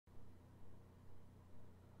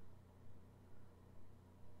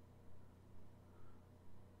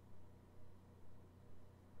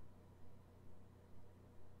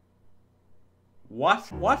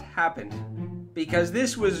What? What happened? Because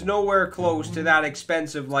this was nowhere close to that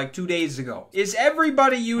expensive like 2 days ago. Is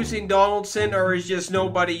everybody using Donaldson, or is just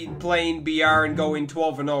nobody playing BR and going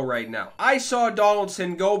 12-0 right now? I saw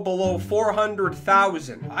Donaldson go below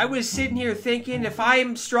 400,000. I was sitting here thinking, if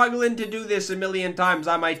I'm struggling to do this a million times,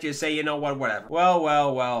 I might just say, you know what, whatever.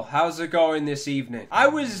 Well, how's it going this evening? I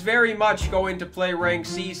was very much going to play ranked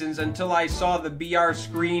seasons until I saw the BR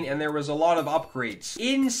screen and there was a lot of upgrades.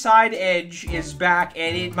 Inside Edge is back,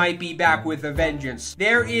 and it might be back with a vengeance.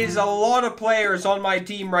 There is a lot of players on my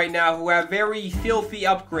team right now who have very filthy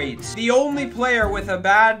upgrades. The only player with a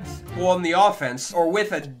bad, well, on the offense, or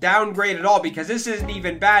with a downgrade at all, because this isn't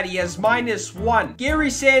even bad, he has -1.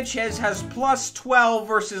 Gary Sanchez has +12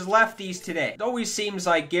 versus lefties today. It always seems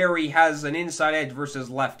like Gary has an inside edge versus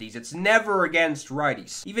lefties. It's never against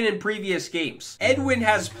righties, even in previous games. Edwin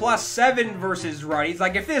has +7 versus righties.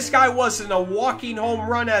 Like, if this guy wasn't a walking home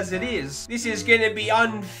run as it is, this is gonna be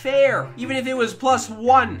unfair. Even if it was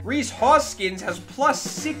 +1. Reese Hoskins has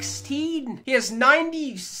 +16. He has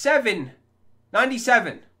 97.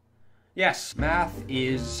 Yes, math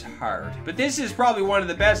is hard. But this is probably one of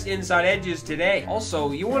the best inside edges today.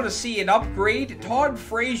 Also, you want to see an upgrade? Todd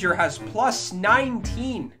Frazier has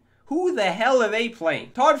 +19. Who the hell are they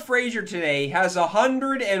playing? Todd Frazier today has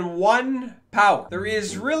 101 power. There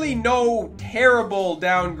is really no terrible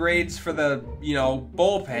downgrades for the,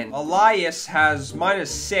 bullpen. Elias has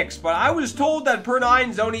 -6, but I was told that per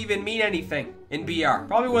 9s don't even mean anything in BR.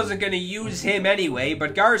 Probably wasn't going to use him anyway,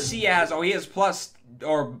 but Garcia has, he has plus.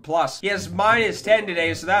 He has -10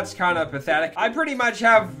 today, so that's kind of pathetic. I pretty much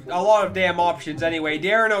have a lot of damn options anyway.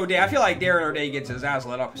 Darren O'Day, I feel like Darren O'Day gets his ass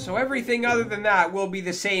lit up. So everything other than that will be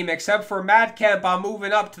the same, except for Matt Kemp, I'm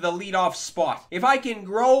moving up to the leadoff spot. If I can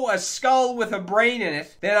grow a skull with a brain in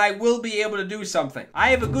it, then I will be able to do something. I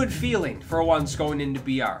have a good feeling for once going into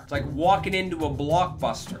BR. It's like walking into a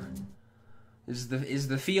blockbuster. Is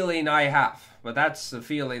the feeling I have. But that's the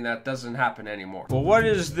feeling that doesn't happen anymore. Well, what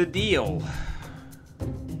is the deal?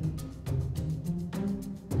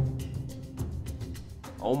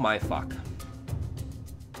 Oh my fuck.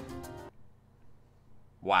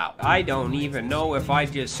 Wow. I don't even know if I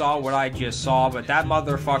just saw what I just saw, but that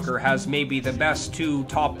motherfucker has maybe the best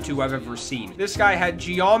top two I've ever seen. This guy had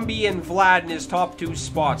Giambi and Vlad in his top 2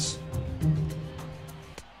 spots.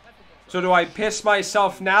 So do I piss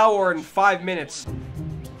myself now or in 5 minutes?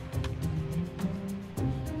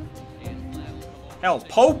 Hell,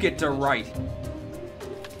 poke it to right.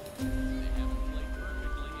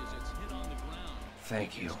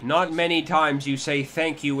 Thank you. Not many times you say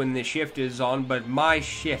thank you when the shift is on, but my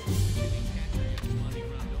shit.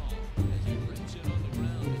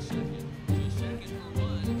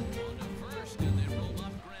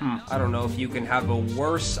 I don't know if you can have a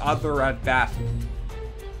worse other at bat.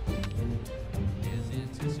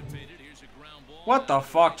 What the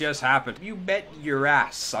fuck just happened? You bet your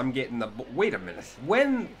ass I'm getting the... Wait a minute.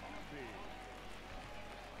 When...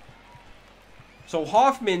 So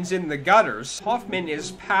Hoffman's in the gutters. Hoffman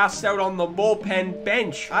is passed out on the bullpen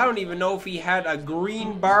bench. I don't even know if he had a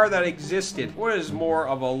green bar that existed. What is more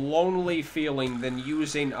of a lonely feeling than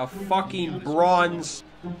using a fucking bronze...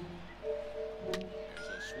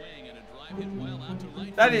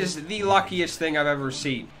 That is the luckiest thing I've ever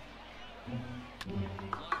seen.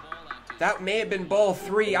 That may have been ball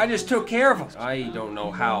 3. I just took care of him. I don't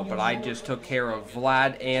know how, but I just took care of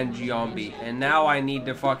Vlad and Giambi. And now I need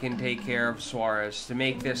to fucking take care of Suarez to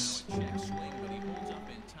make this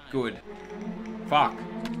good. Fuck.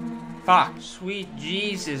 Fuck. Sweet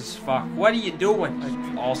Jesus, fuck. What are you doing?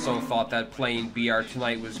 I also thought that playing BR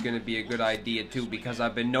tonight was going to be a good idea too, because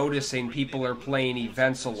I've been noticing people are playing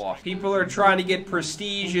events a lot. People are trying to get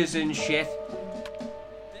prestiges and shit.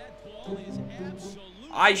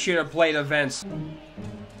 I should have played events.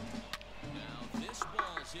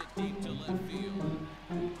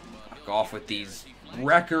 Fuck off with these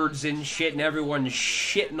records and shit, and everyone's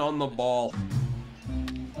shitting on the ball.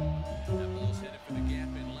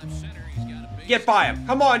 Get by him.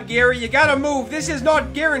 Come on, Gary, you gotta move. This is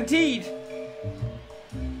not guaranteed.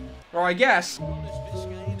 Or I guess.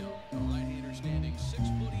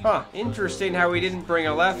 Huh, interesting how he didn't bring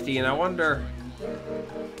a lefty, and I wonder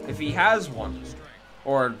if he has one.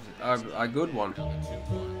 Or a good one.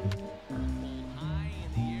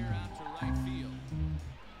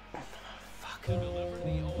 Fuck.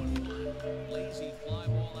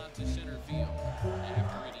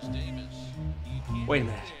 Wait a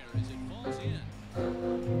minute.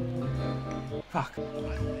 Fuck.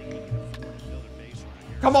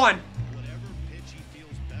 Come on!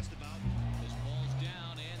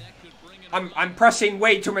 I'm pressing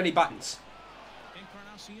way too many buttons.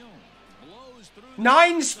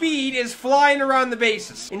 9 speed is flying around the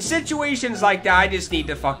bases. In situations like that, I just need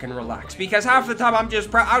to fucking relax. Because half the time I'm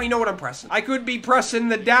just I don't even know what I'm pressing. I could be pressing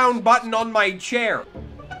the down button on my chair.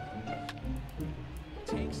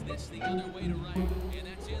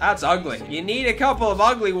 That's ugly. You need a couple of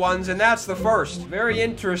ugly ones, and that's the first. Very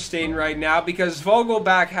interesting right now, because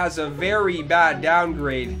Vogelback has a very bad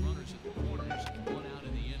downgrade.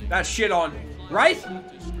 That's shit on. Right?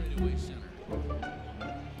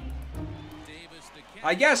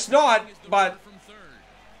 I guess not, but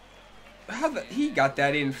he got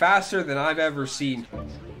that in faster than I've ever seen.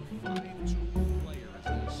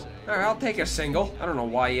 Alright, I'll take a single. I don't know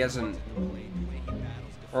why he hasn't...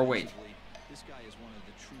 Or wait.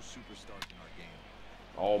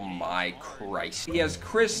 Oh my Christ. He has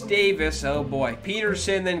Chris Davis, oh boy,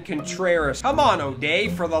 Peterson, then Contreras. Come on, O'Day,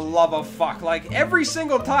 for the love of fuck. Like, every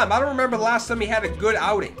single time. I don't remember the last time he had a good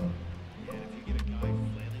outing.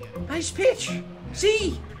 Nice pitch.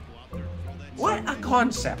 See? What a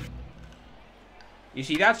concept. You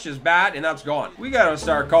see, that's just bad, and that's gone. We gotta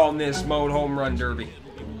start calling this mode Home Run Derby.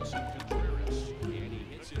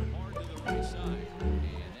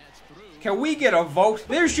 Can we get a vote?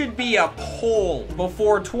 There should be a poll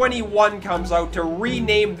before 21 comes out to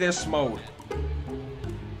rename this mode.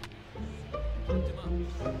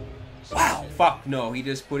 Wow. Fuck no, he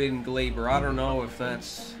just put in Glaber. I don't know if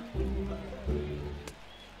that's...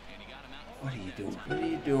 What are you doing? What are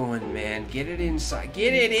you doing, man? Get it inside.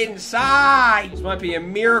 Get it inside! This might be a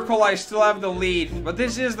miracle I still have the lead. But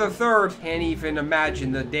this is the third. Can't even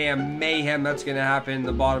imagine the damn mayhem that's gonna happen in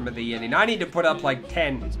the bottom of the inning. I need to put up like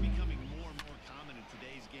 10.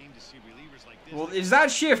 Well, is that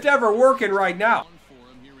shift ever working right now?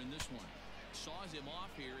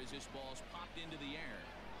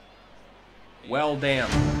 Well, damn.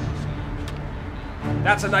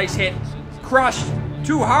 That's a nice hit. Crushed.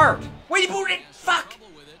 Too hard. Wait, he booted it. Fuck.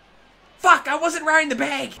 Fuck, I wasn't riding the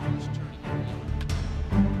bag.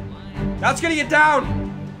 That's gonna get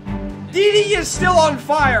down. DD is still on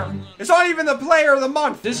fire. It's not even the player of the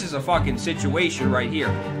month. This is a fucking situation right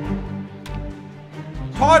here.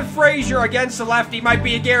 Todd Frazier against the lefty might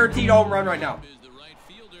be a guaranteed home run right now.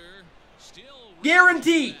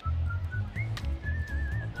 Guaranteed.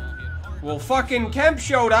 Well, fucking Kemp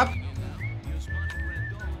showed up.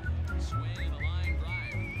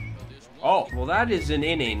 Oh, well, that is an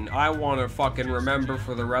inning I want to fucking remember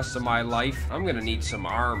for the rest of my life. I'm gonna need some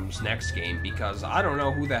arms next game because I don't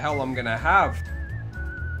know who the hell I'm gonna have.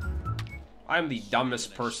 I'm the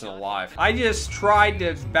dumbest person alive. I just tried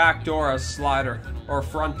to backdoor a slider. Or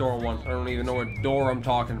front door one. I don't even know what door I'm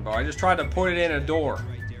talking about. I just tried to put it in a door.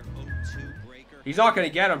 He's not gonna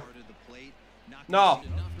get him. No.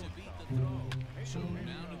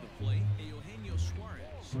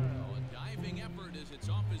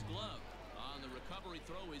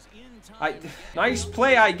 Nice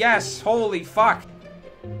play, I guess. Holy fuck.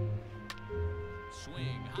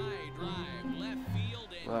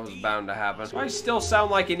 That was bound to happen. Do I still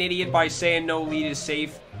sound like an idiot by saying no lead is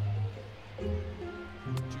safe?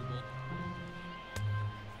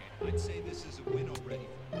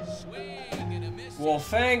 Well,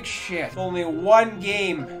 thanks shit. Only one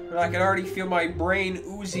game, and I can already feel my brain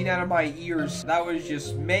oozing out of my ears. That was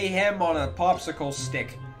just mayhem on a popsicle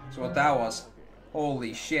stick. That's what that was.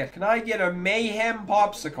 Holy shit. Can I get a mayhem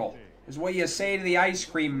popsicle? Is what you say to the ice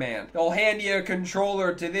cream man. They'll hand you a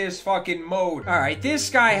controller to this fucking mode. Alright, this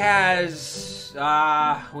guy has...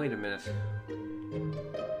 wait a minute.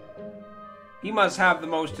 He must have the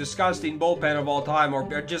most disgusting bullpen of all time,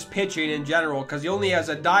 or just pitching in general, because he only has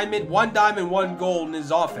a diamond, one gold in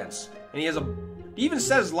his offense. And he has a... He even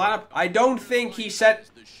says lineup. I don't think he said...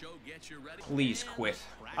 Please quit.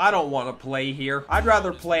 I don't want to play here. I'd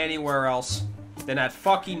rather play anywhere else than at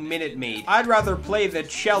fucking Minute Maid. I'd rather play the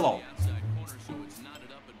cello.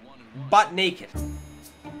 Butt naked.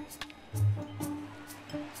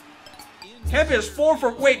 Kemp is 4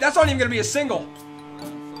 for... Wait, that's not even going to be a single.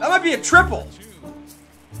 That might be a triple.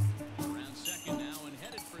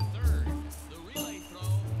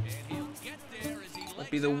 That'd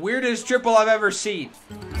be the weirdest triple I've ever seen.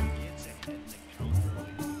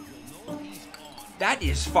 That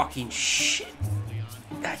is fucking shit.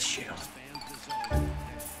 That's shit.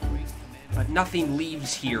 But nothing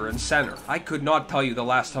leaves here in center. I could not tell you the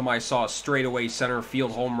last time I saw a straightaway center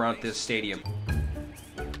field home run at this stadium.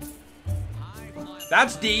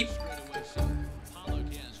 That's deep.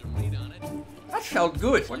 That felt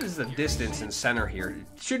good. What is the distance in center here?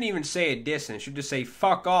 It shouldn't even say a distance. It should just say,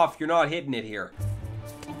 fuck off, you're not hitting it here.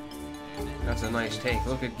 That's a nice take.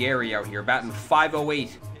 Look at Gary out here, batting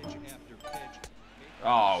 .508.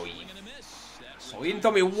 Oh, he asshole. He didn't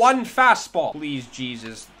throw me one fastball. Please,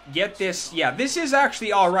 Jesus. Get this. Yeah, this is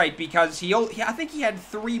actually alright because I think he had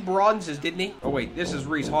 3 bronzes, didn't he? Oh, wait. This is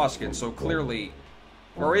Rhys Hoskins, so clearly...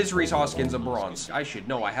 Or is Rhys Hoskins a bronze? I should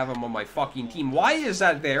know. I have him on my fucking team. Why is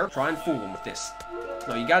that there? Try and fool him with this.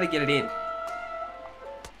 No, you gotta get it in.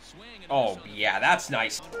 Oh, yeah, that's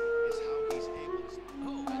nice.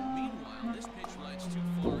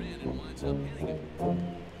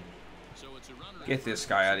 Get this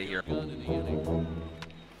guy out of here.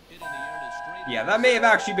 Yeah, that may have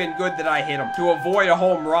actually been good that I hit him to avoid a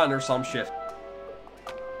home run or some shit.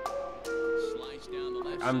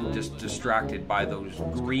 I'm just distracted by those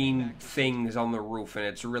green things on the roof, and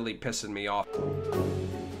it's really pissing me off.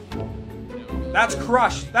 That's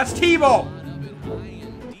crushed. That's Tebow.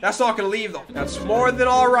 That's not gonna leave, though. That's more than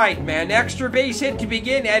alright, man. Extra base hit to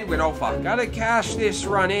begin, Edwin. Oh, fuck. Gotta cash this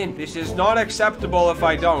run in. This is not acceptable if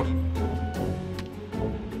I don't.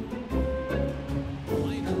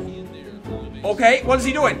 Okay, what is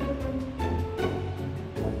he doing?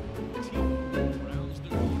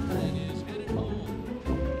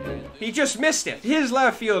 He just missed it. His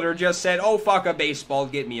left fielder just said, oh, fuck a baseball.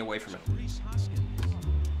 Get me away from it.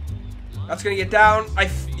 That's gonna get down.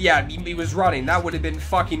 Yeah, he was running. That would have been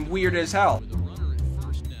fucking weird as hell.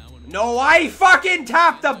 No, I fucking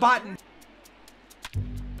tapped the button.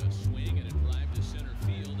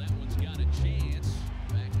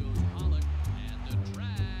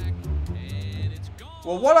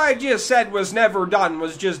 Well, what I just said was never done,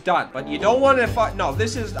 was just done. But you don't want to no,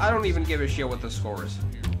 this is... I don't even give a shit what the score is.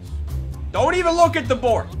 Don't even look at the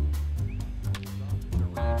board.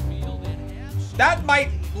 That might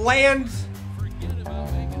land...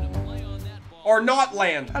 or not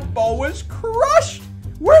land. That ball was crushed!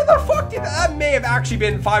 Where the fuck did... That may have actually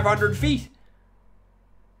been 500 feet.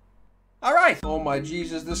 Alright. Oh my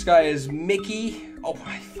Jesus, this guy is Mickey. Oh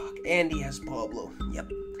my fuck. And he has Pablo. Yep.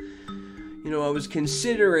 You know, I was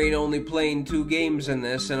considering only playing 2 games in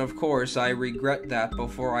this, and of course, I regret that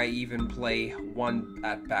before I even play 1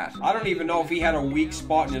 at bat. I don't even know if he had a weak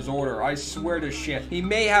spot in his order. I swear to shit. He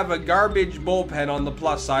may have a garbage bullpen on the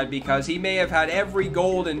plus side because he may have had every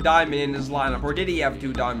gold and diamond in his lineup. Or did he have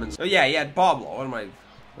 2 diamonds? Oh yeah, he had Pablo. What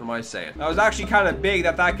am I saying? That was actually kind of big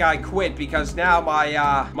that guy quit because now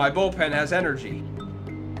my bullpen has energy.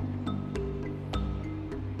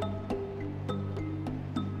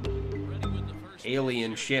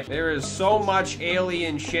 Alien shit. There is so much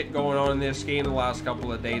alien shit going on in this game the last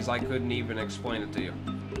couple of days, I couldn't even explain it to you.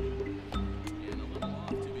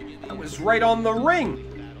 That was right on the ring.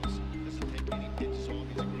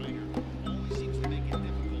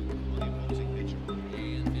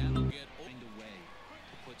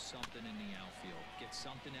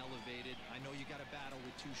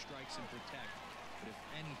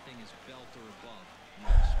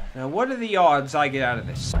 Now, what are the odds I get out of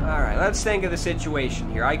this? Alright, let's think of the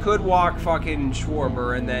situation here. I could walk fucking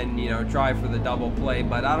Schwarber and then, you know, try for the double play,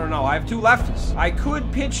 but I don't know. I have 2 lefties. I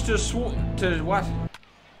could pitch to what?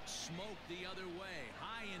 Smoke the other way.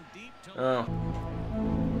 High and deep to oh.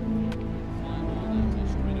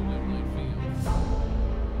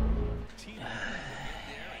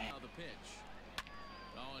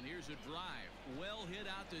 Oh, and here's a drive. Well hit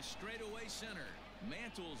out to straightaway center.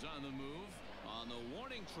 Mantle's on the move. On the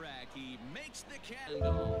warning track, he makes the catch.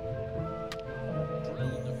 Drilled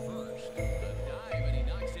to first. A dive, and he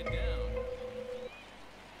knocks it down.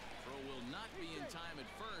 Throw will not be in time at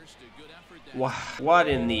first. A good effort. What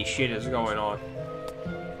in the shit is going on?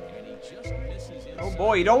 And he just misses. Oh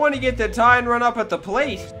boy, you don't want to get the tie and run up at the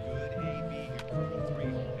plate. And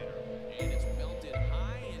it's belted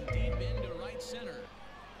high and deep into right center.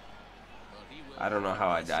 I don't know how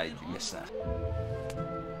I missed that.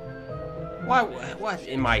 What?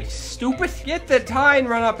 Am I stupid? Get the tie and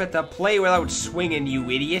run up at the plate without swinging, you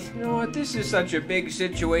idiot. You know what? This is such a big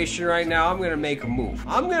situation right now. I'm gonna make a move.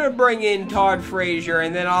 I'm gonna bring in Todd Frazier,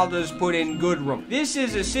 and then I'll just put in Goodrum. This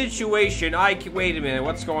is a situation wait a minute.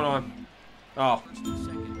 What's going on? Oh.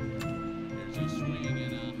 There's a swing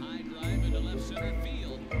and a high drive into left center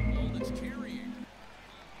field. Oh, that's carrying.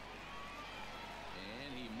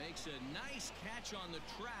 And he makes a nice catch on the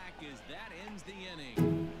track as that ends the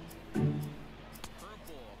inning.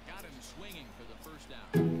 Swinging for the first down.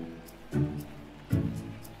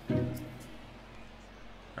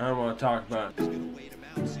 I don't want to talk about it. He's going to wait him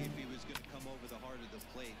out, see if he was going to come over the heart of the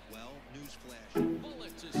plate. Well, newsflash.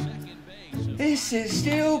 Bullet to second base. This is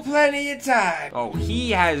still plenty of time. Oh,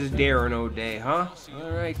 he has Darren O'Day, huh?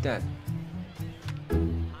 All right then.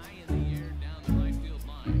 High in the air down the right field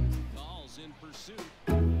line. Ball's in pursuit.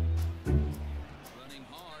 Running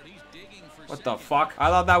hard. He's digging for what the fuck? I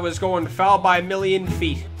thought that was going foul by a million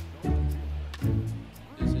feet.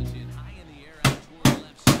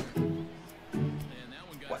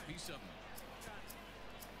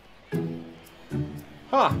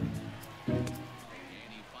 Huh.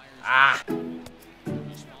 Ah.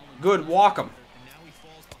 Good, walk him.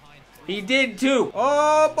 He did too.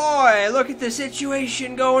 Oh boy, look at the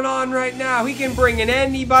situation going on right now. He can bring in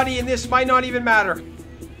anybody and this might not even matter.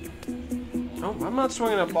 Oh, I'm not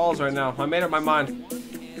swinging at balls right now. I made up my mind.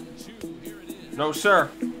 No, sir.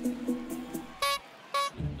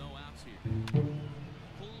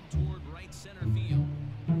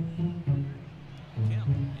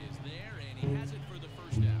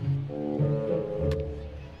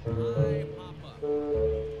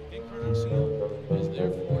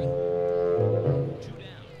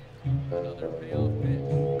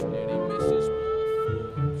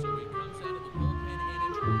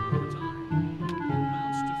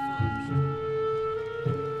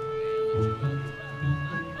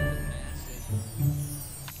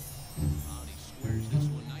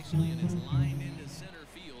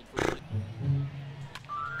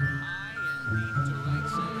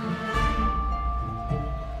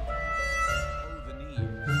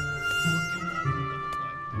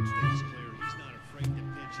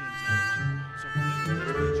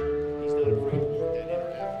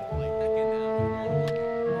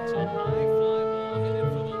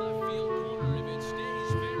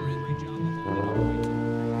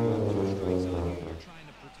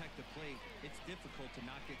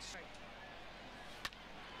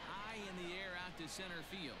 Center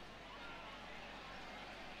field.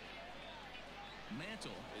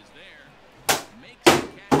 Mantle is there. Makes the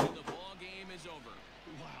catch and the ball game is over.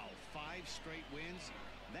 Wow, 5 straight wins.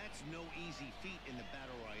 That's no easy feat in the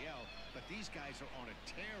Battle Royale, but these guys are on a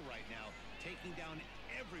tear right now, taking down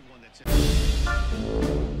everyone that's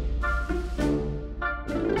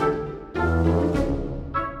in